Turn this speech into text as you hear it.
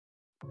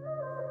A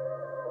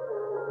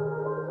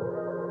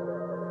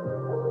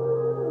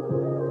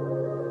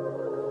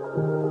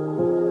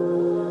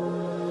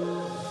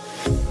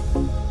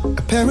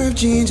pair of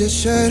jeans, a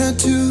shirt or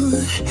two.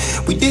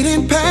 We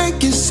didn't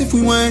pack as if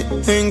we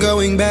weren't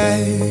going back.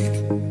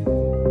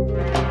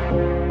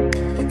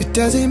 It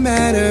doesn't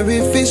matter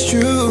if it's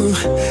true.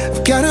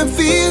 I've got a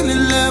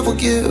feeling love will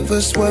give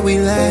us what we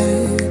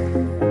lack.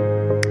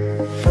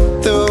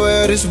 The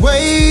world is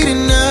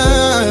waiting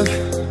up.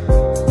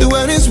 The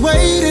world is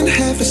waiting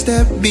half a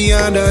step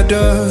beyond our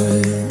door.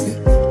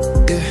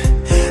 Yeah.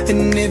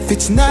 And if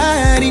it's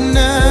not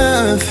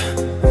enough,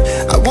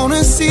 I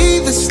wanna see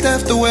the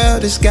stuff the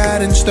world has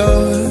got in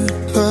store.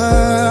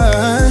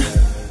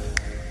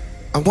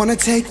 I wanna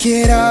take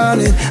it all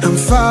in, I'm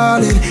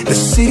falling. The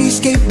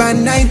cityscape by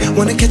night,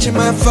 wanna catch in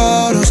my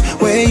photos.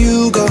 Where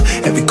you go,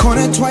 every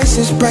corner twice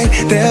as bright.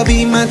 They'll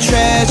be my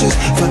treasures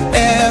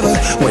forever.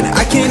 When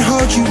I can't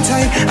hold you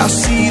tight, I'll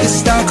see the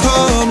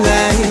Stockholm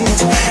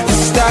lights. The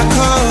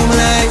Stockholm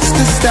lights,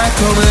 the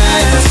Stockholm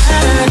lights.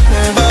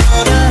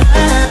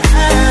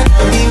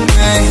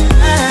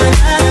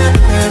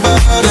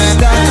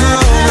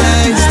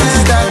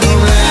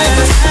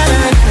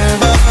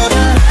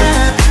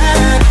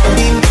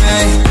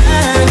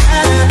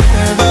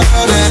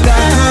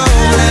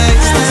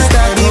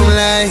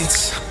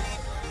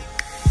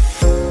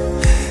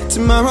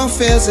 Tomorrow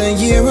feels a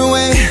year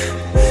away,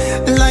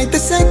 like the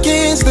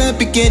seconds, the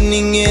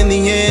beginning and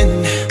the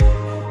end.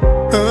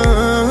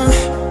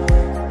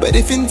 But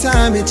if in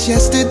time it's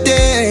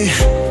yesterday,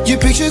 your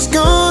picture's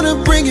gonna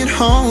bring it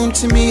home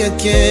to me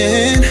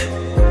again.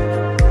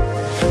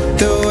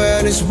 The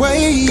world is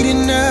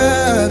waiting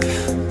up.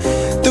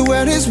 The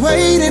world is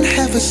waiting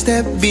half a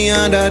step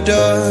beyond our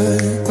door.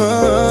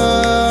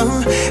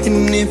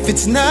 And if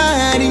it's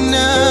not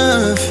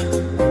enough,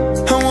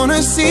 I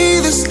wanna see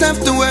the stuff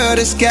the world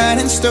has got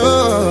in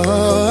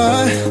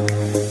store.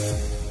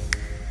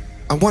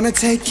 I wanna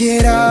take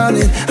it all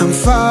in, I'm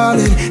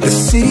falling. The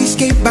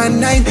cityscape by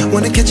night,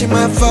 wanna catch in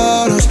my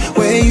photos.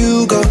 Where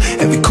you go,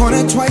 every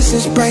corner twice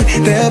as bright.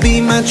 They'll be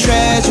my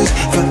treasures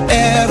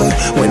forever.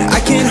 When I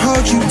can't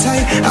hold you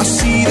tight, I'll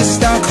see the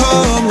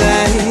Stockholm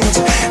lights.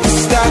 The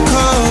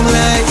Stockholm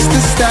lights,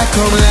 the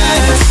Stockholm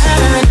lights.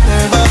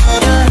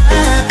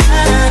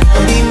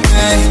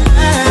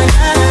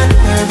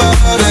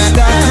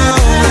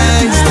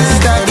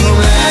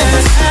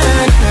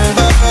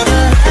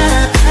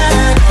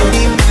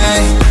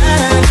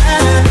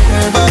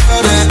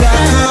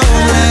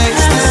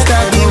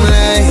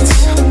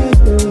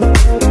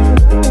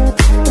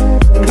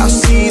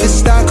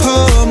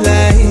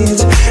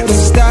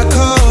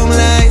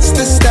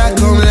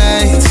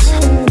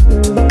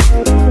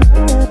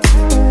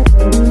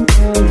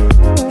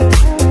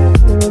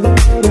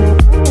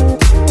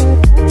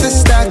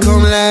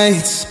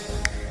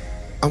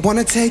 I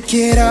wanna take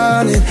it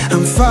all in,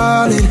 I'm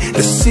falling.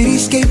 The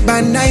cityscape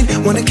by night,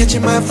 wanna catch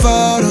in my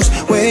photos.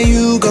 Where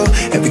you go,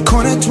 every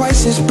corner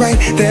twice as bright.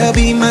 They'll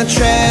be my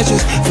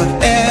treasures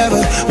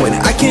forever. When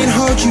I can't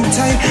hold you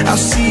tight, I'll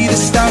see the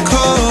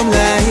Stockholm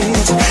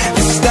lights.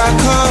 The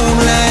Stockholm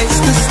lights,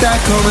 the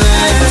Stockholm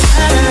lights.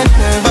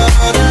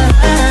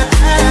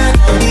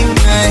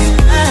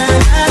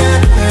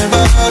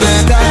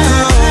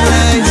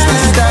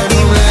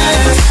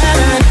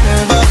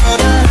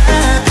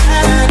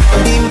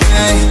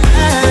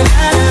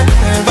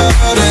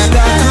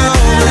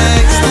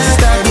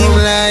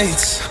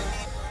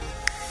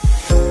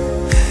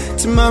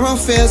 Tomorrow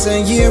feels a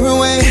year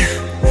away,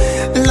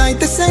 like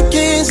the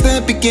seconds,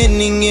 the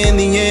beginning and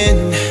the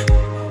end.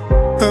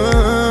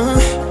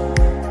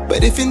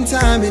 But if in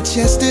time it's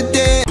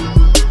yesterday.